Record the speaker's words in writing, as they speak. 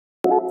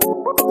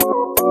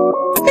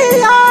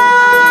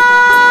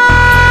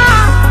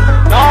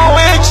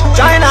Norwich,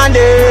 China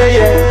day,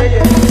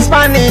 yeah.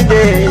 Spanish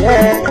day,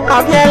 yeah.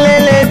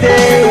 Avielele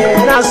day,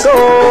 yeah. Na so.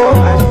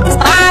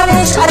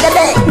 Spanish at the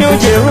day. New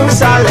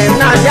Jerusalem,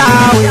 na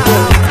Yahweh.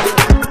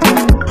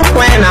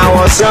 When I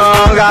was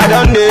young, I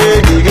don't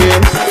need the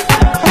game.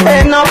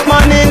 Enough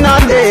money,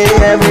 not day,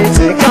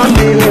 everything can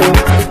be low.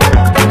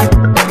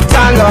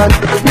 Thank God,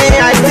 me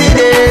I still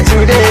day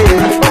today.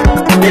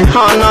 They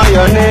honor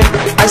your name,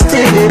 I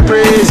still dey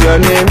praise your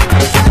name.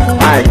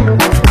 I,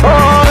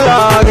 oh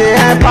Lord,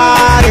 yeah,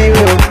 party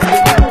low.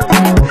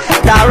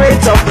 The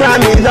rate of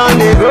crime is on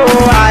the grow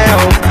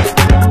higher.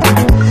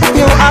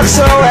 You ask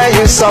so where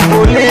you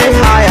supposed live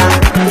higher.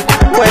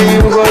 When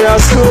you go to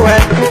school,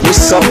 you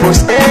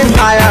supposed to aim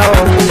higher.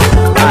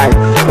 I,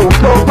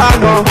 oh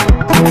pardon,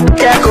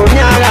 keko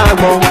nyara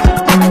bon.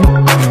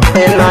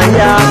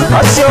 Enaya,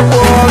 osio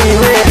ko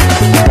iwe.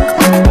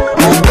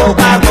 Oh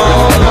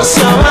pardon,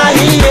 osio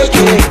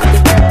mahiyeke.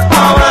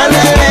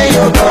 Awanele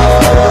yogo,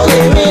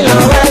 emi lo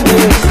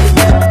wege.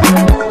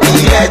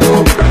 Iyedo,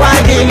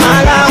 wagi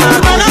malama.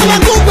 Malama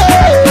kupe.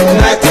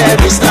 United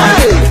we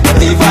stand,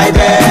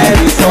 divided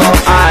before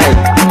I.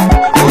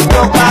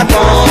 Oh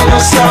pardon,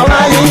 osio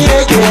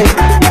mahiyeke.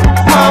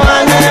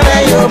 Awanele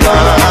yogo,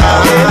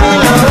 emi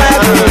lo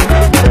wege.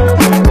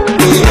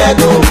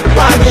 Iyedo,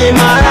 wagi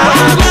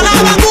malama.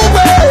 Malama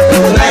kupe.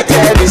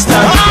 United we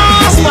stand,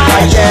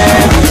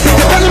 divided before.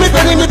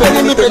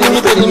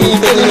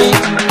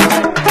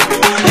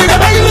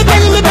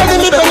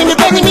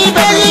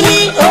 Penny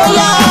me. Oh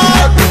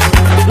Lord,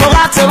 no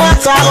matter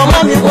what I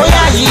mommy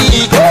boya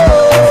yiko,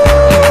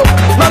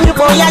 mommy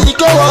boya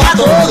yiko, I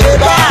go get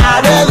go.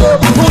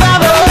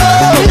 Ugabo,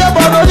 ida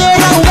bodo de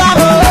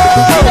ugabo,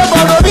 ida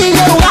bodo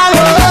biye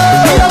ugabo,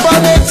 ida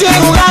bodo tie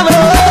ugabo,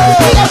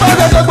 ida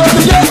bodo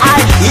de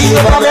I.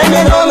 Ida bodo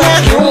me no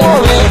make you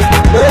worry,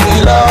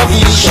 we love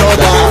each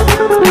other.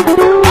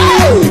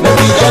 Hey,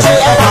 baby, just say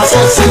I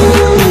say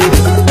you.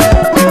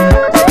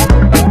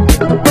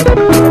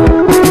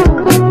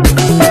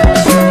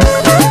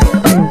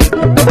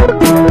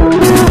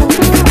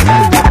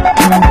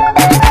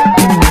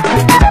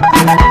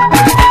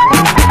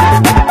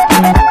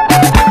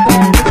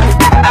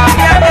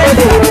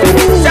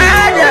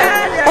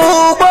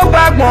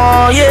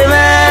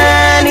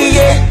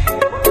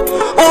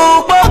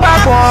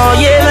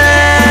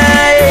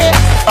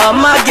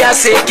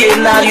 Seke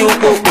na yu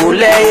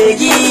popule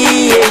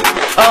yi,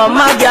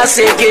 omaga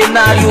seke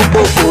na yu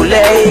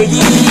popule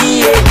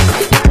yi.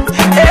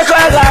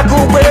 Ekwaga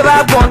kugbe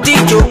ba ponti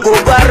joko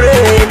bare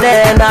ne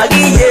na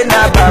giye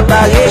na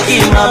baba ye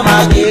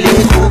mama gele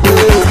kugbe.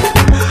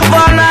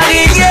 Bona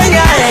giye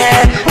nya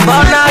e,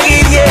 bona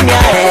giye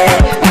nya e,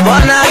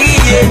 bona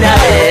giye nya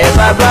e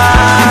baba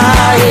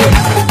ye.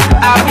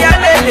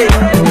 Avielele,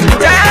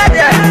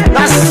 dada,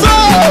 na so.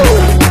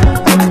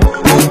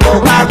 Uko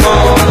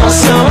no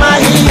so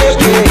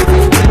mahiyeke.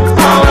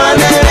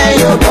 Awanele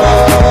yogo,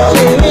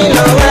 emi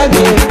lo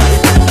wege.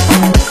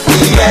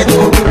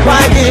 Iyedo,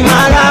 wagi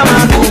malama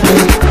kubu.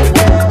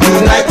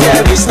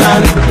 United we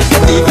stand,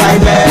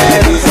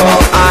 divided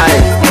before I.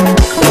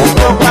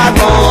 Uko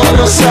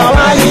no so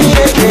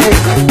mahiyeke.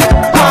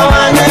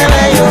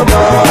 Awanele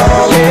yogo,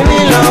 emi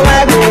lo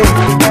wege.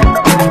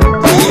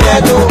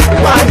 Iyedo,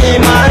 wagi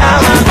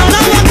malama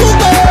kubu.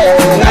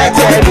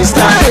 United we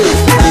stand,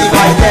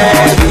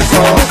 divided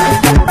before.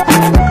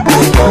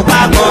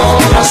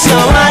 So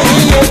I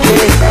hear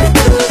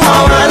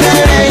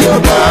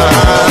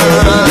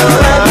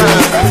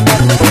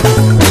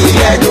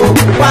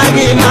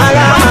wagi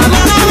malama.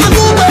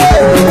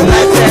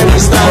 United we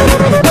stand,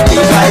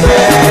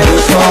 divided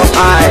before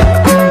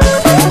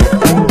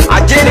I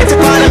did it,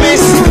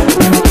 economies.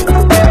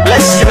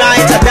 Let's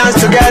unite and dance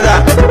together.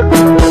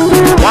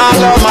 One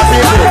love, my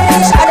people.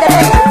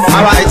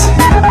 Alright.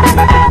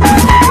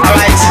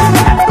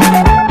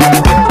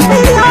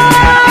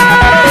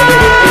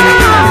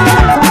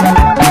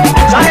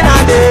 China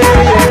day,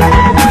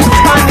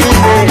 Spanish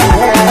day,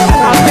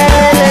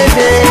 Avielele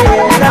day,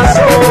 na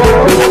so.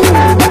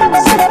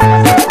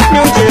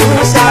 New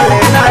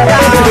Jerusalem, na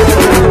Yahweh.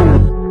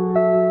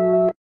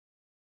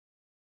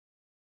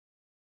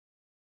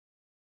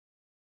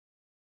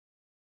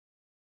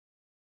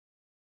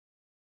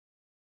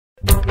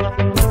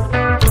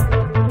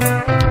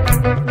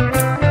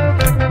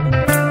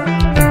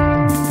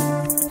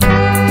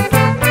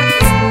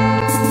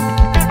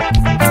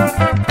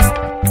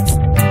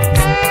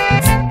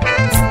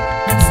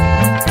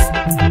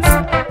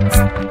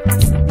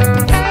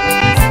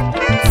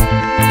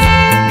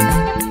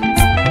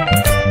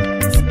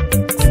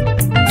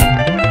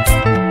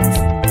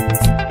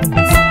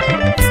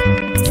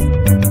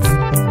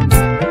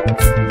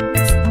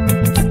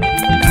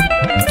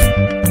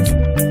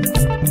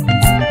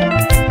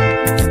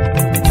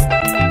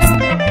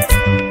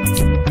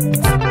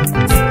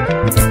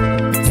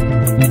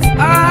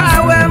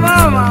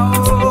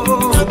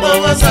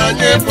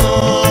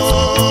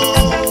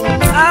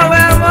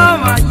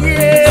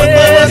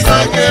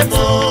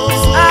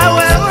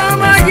 Awe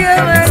mama ye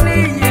meni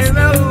ye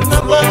me o.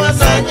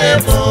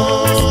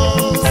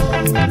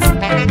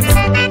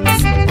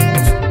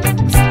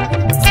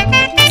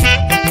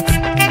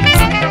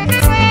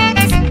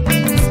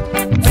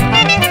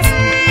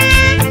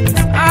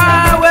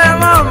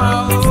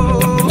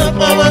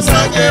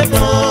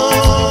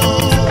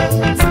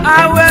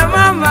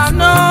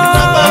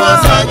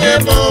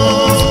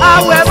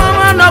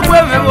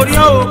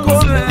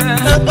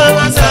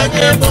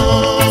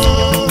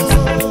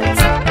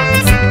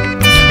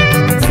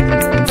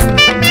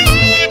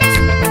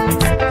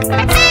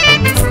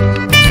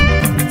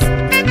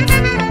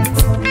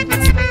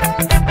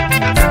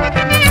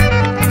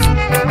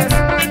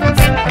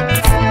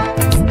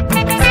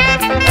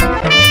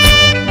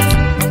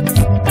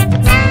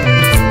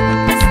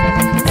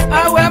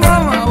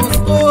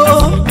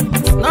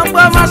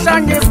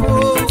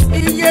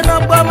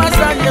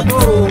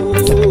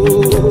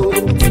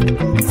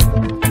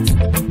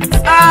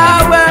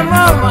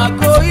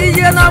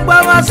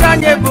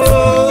 masanyebo,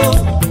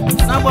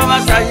 nabo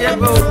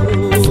masanyebo.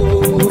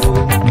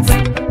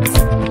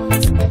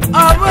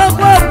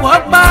 Aboko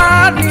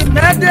kwapa ni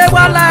mede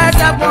wala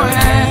edabon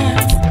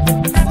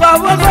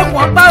Aboko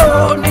kwapa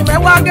o ni me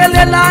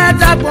wagele la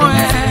edabon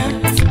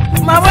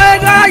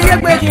Mawega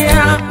yegbe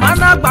kia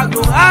mana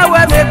gbagbo awe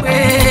megbe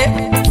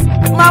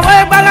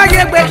Mawega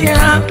yegbe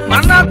kia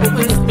mana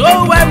gbogbo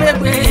do we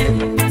megbe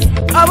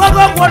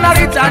Aboko kwona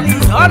ritali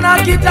ona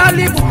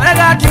kitali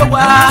bumega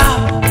tiowa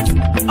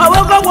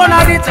Aboko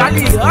kwona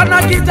ritali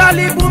ona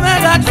kitali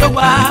bumega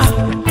tiowa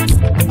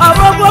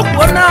Aboko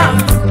kwona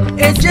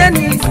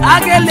ejeni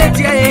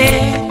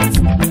ageletie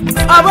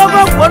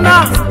Aboko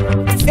kwona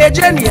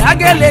ejeni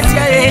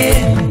ageletie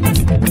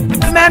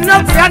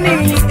Meno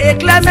piani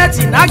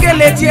eklemeti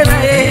ageletie na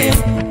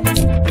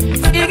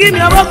Igi mi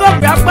aboko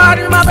piapa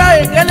ni mabe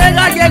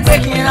egelega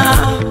yegbekia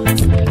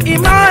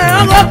Ima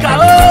engoka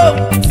o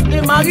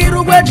ni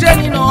magiru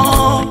gwecheni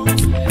no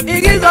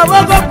Igi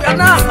aboko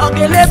piana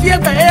ogele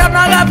fiegbe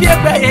onaga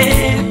fiegbe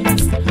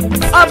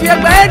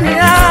Afiegbe ni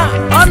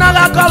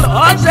onaga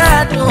kolo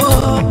ozedo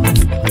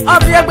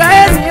Afiegbe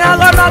ni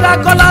onaga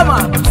kolama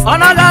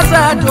onaga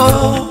zedo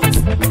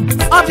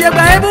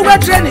Afiegbe ebuwe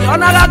treni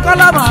onaga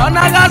kolama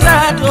onaga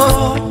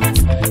zedo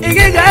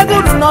Igiga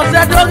egunu no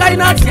zedo ga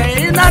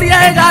inatie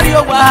inaria egari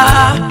ogwa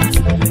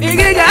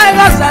Igiga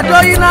ego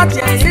zedo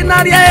inatie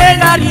inaria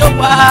egari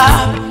ogwa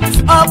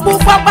Opu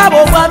papa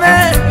bogwa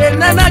me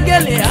benana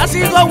gele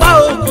asigo wa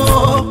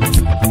oko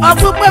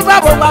Opu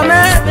papa bogwa me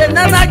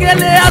benana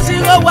gele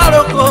asigo wa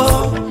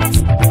oko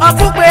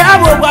Akupe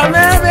abogwa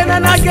me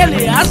benana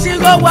gele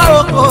asigo wa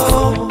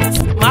oko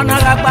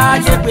Managa ba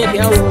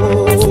yebele o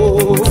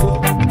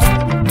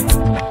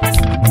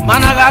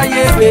Managa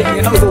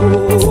yebele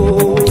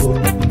o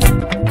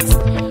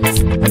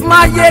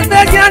Ma yegbe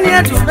gani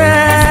edume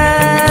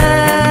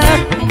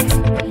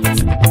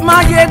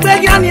Ma yegbe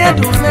gani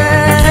edume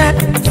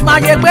Ma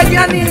yegbe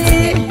gani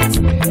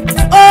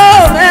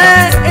Oh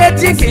me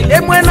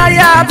etikele mwena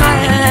ya me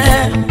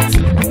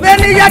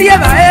Beni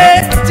yarieba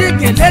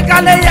tikele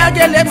kale ya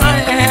gele ma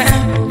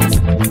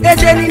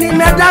Ejeni ni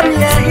medami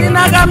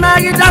inagama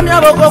idami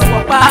aboko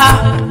popa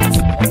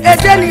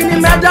Ejeni ni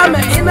medami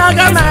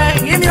inagama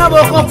imi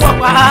aboko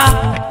popa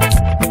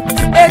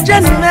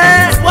Ejeni me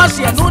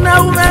wasi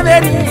enuna ume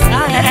beni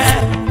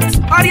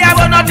Ori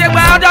abo no te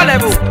gba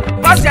odolebo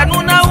wasi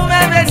enuna ume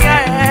beni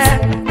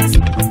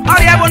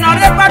Ori abo no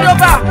re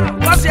padoba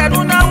wasi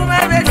enuna ume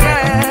beni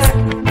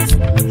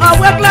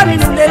Awe klami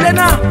nulele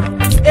na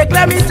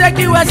Ekle mi take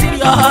you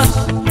serious.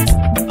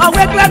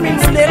 Awe ekle mi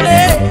nulele.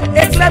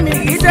 Ekle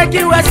mi take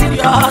you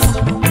serious.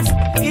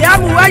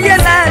 Iyamu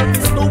wayele.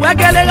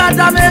 Nuwekele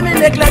gata me mi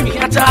nekle mi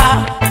yata.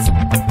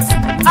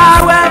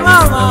 Awe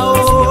mama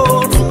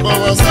o.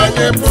 Mama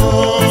sanyepo.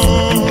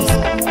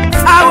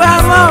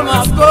 Awe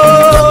mama go.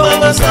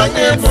 Mama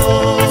sanyepo.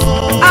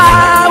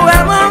 Awe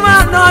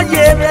mama no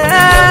yebe.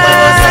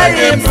 Mama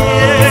sanyepo.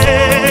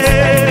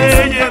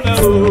 Yebe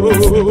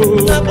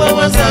o.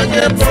 Mama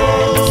sanyepo.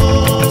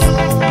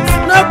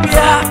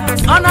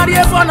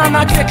 Honorie phone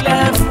na take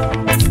lem.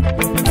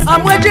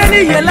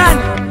 Amwejeni yelan.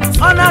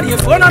 Honorie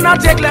phone na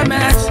take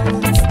lemet.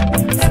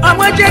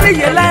 Amwejeni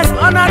yelan.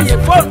 Honorie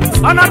phone.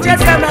 Honor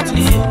take lemet.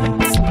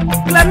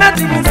 Clement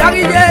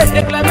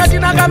mugariye. Clement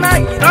na gama.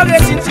 Iroge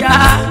sitia.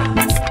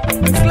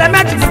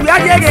 Clement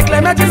mugariye.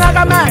 Clement na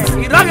gama.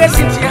 Iroge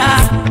sitia.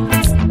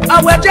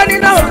 Amwejeni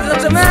na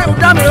uzeme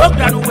udame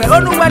okra nuwe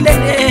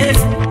onuwelele.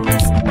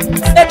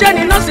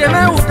 Ejeni no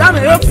seme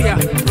udame opia.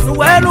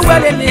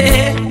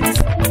 Nuwelele.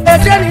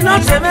 Ejeni no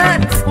seme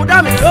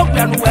udame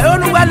okra nuwe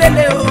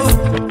onuwelele o.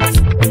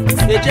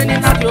 Ejeni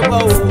na jobo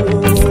o.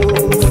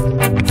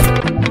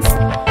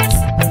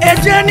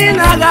 Ejeni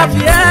na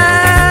gafie.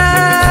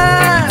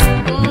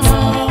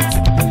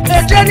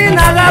 Ejeni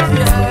na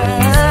gafie.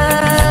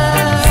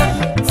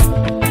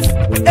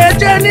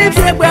 Ejeni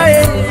fiegbe.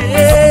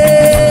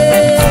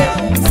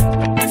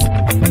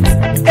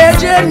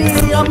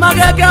 Ejeni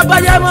omagege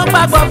baye mo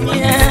gbagbo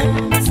fie.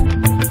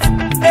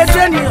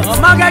 Ejeni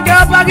omagege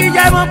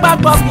bagije mo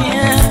gbagbo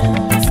fie.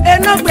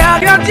 Enogbe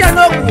arioti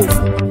enogu.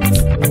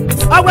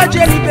 Awe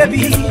jeli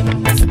baby.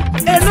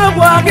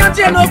 Enogu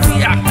arioti enogu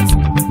ya.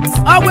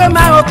 Awe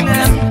my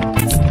oclem.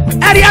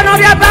 Eria no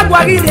ria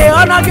bagwagire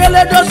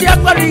onagele dosi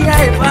akoni ya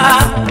ifa.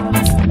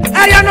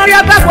 Eria no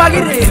ria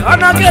bagwagire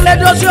onagele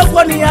dosi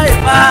akoni ya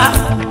ifa.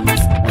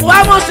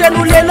 Wa mo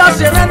senule lo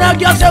senena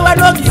gyo se wa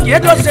no kike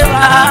do se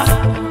wa.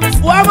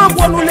 Wa mo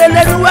kwonule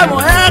le nuwe mo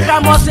ka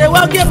mo se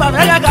wa ke ba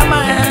mega kama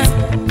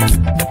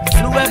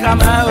nuwe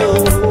kama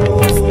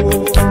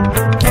o.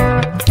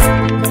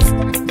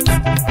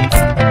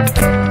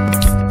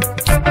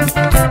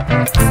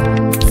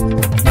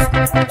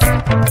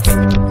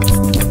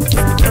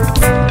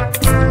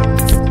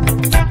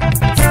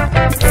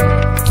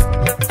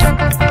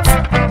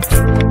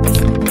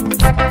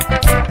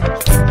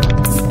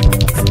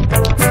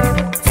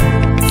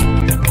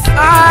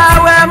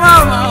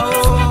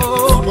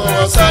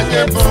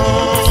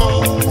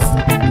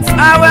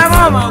 Awe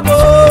mama go.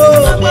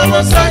 Mama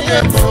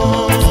sanyepo.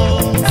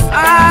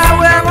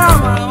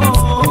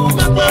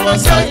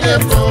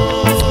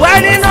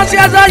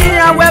 so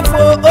yin wepo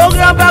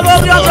ogyan ba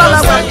ogyan so la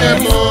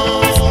wepo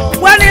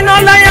wani no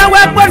la yan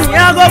wepo ni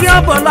ogyan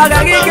bo la ga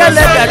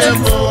gele datu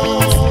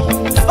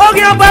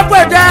ogyan ba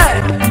pede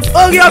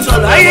ogyan so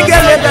la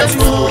gele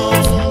datu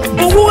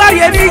uwa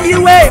ye ni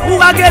yiwe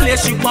uwa gele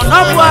ṣùgbọ́n no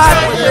bo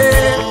apede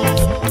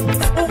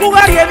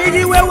uwa ye ni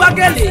yiwe uwa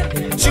gele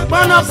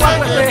ṣùgbọ́n no bo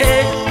apede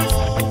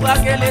uwa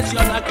gele si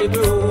ona kebe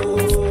o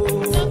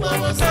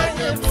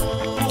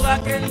uwa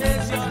gele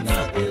si ona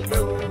kebe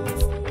o.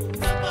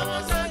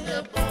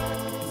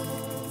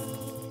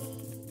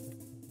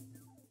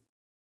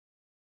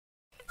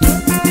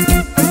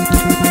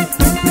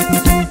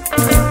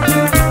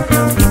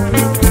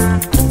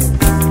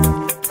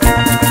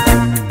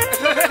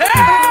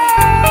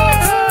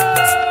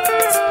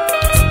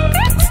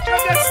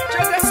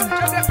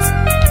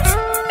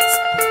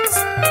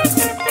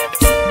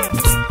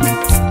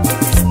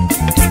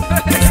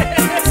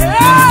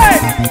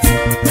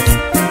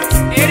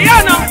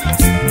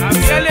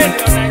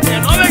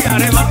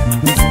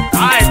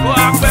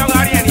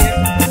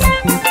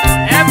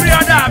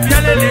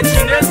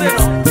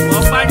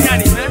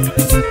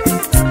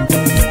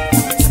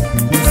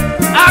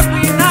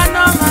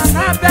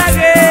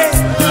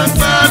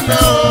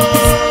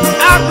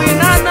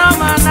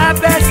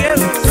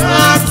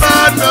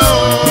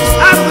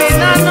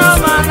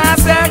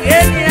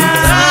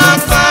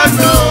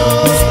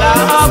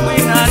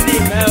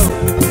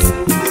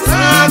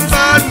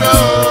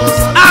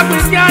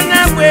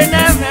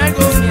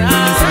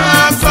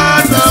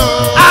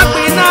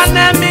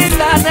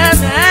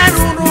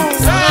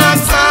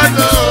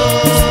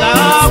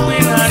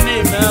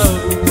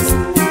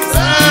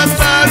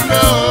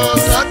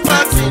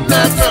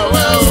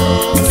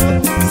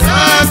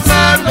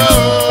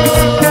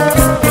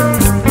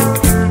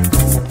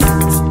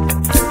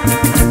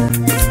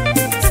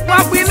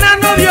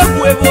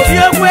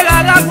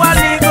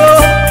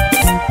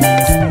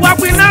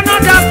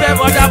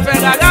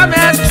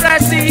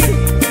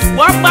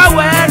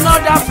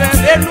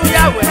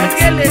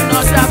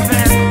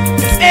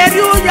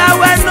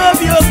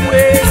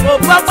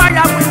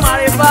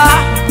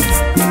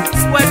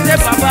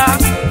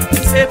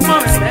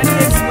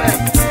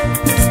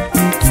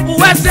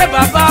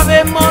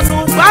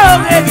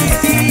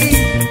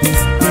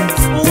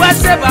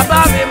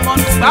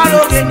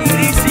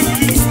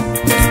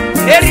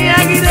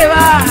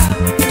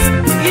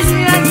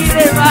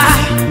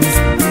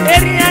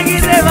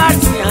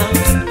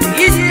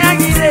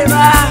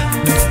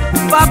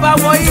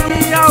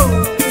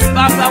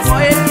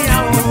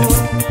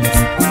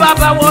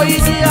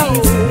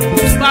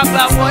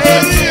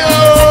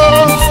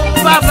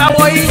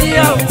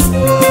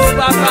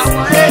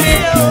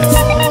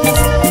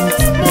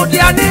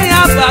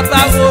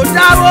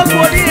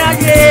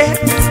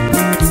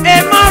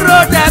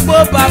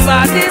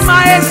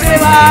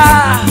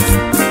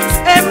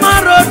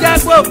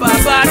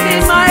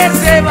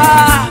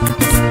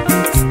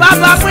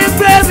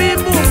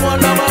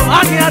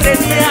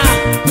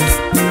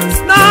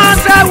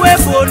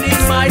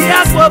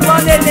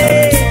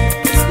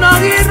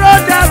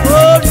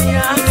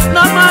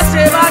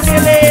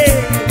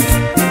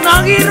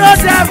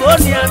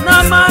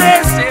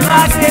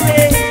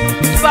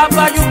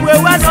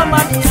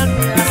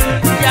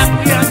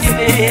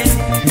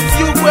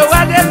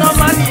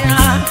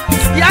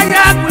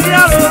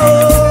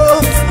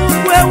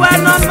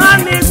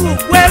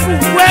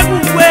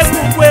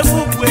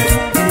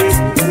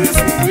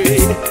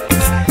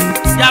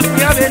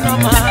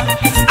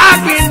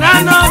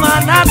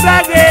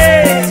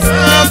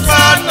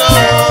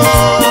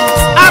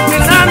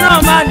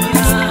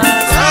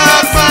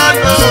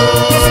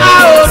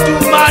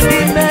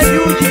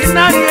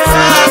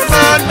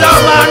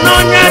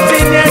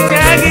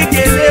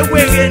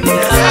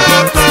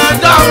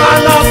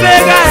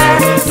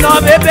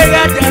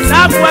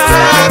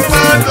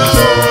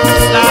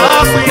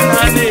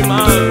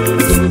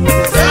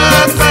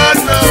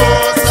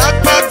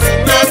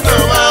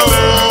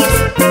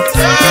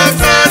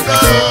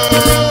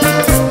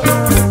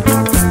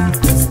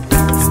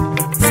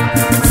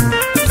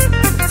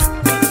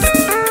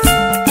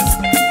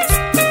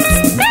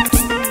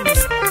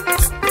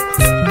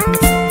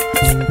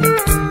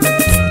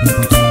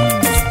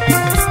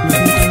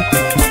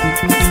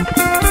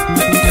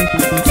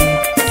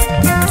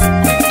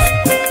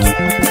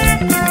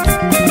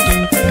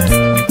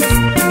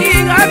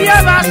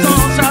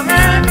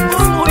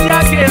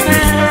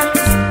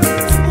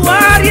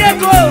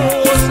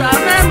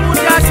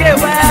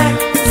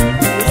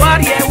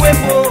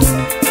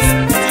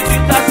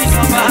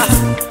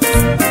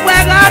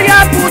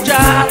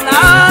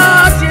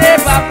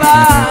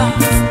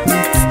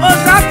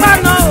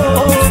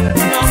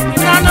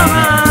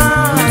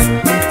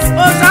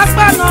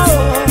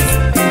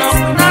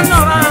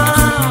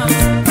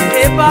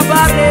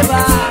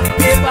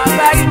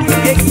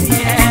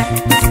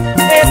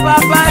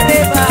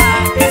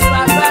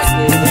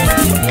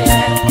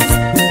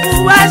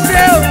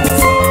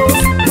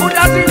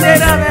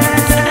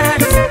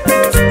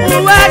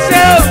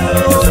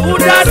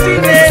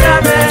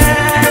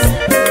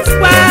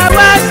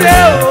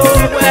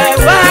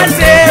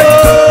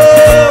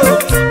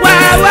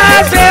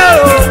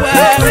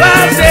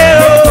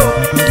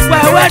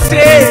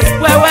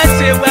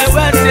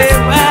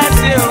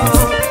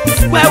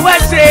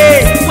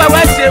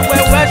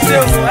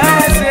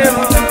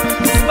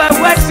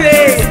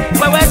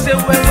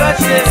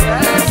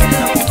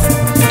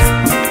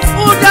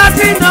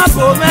 Udazina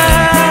bome,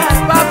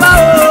 Baba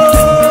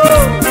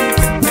oh.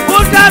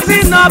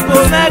 Udazina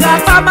bome,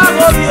 Baba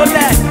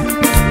Avielele.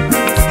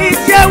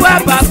 Ijewe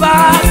Baba,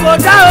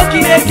 koda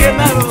okiye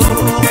kemero.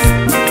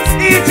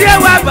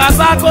 Ijewe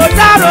Baba,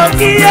 koda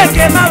okiye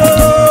kemero.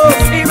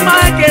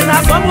 Imake na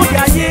komu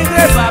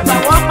yayire Baba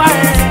wapa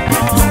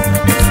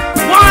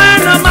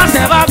no mase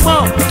va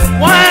bon,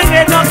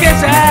 one no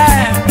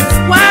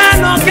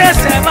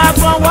kese va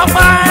bon,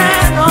 wapa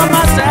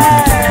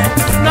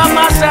no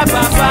mase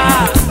Baba.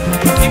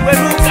 Iwe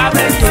luka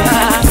meja.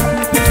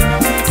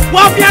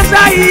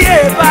 Wapiasa iye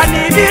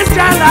bani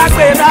vista la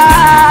kwela.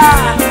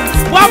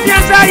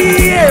 Wapiasa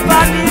iye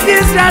bani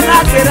vista la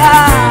kwela.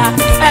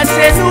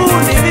 Ese nu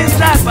ni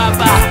vista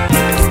Baba.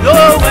 No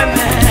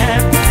weme.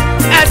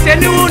 Ese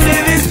nu ni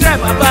vista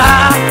Baba.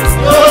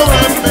 No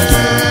weme.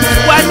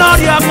 When all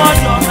your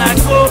mojo na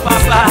go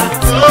Baba.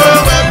 No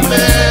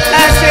weme.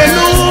 Ese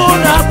nu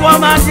na kwa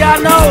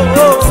madiano.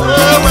 No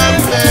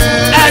weme.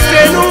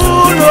 Ese nu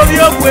no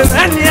vio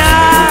kwemenia.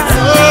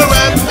 No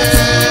weme.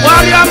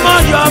 Warrior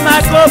mojo na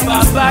go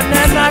Baba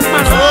nena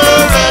mano. No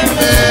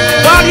weme.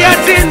 Warrior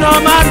ti no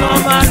man no.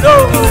 No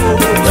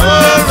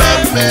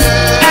weme.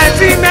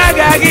 Esi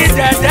mega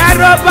gide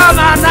dero ba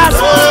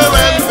manaso. No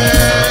weme.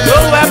 No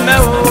weme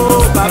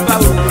oh Baba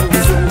oh.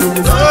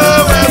 No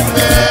weme.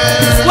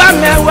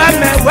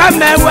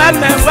 Weme.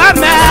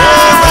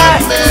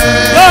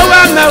 No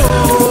weme oh.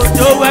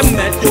 No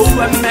weme.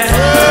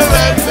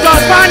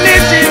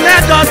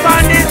 Don't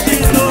punish me.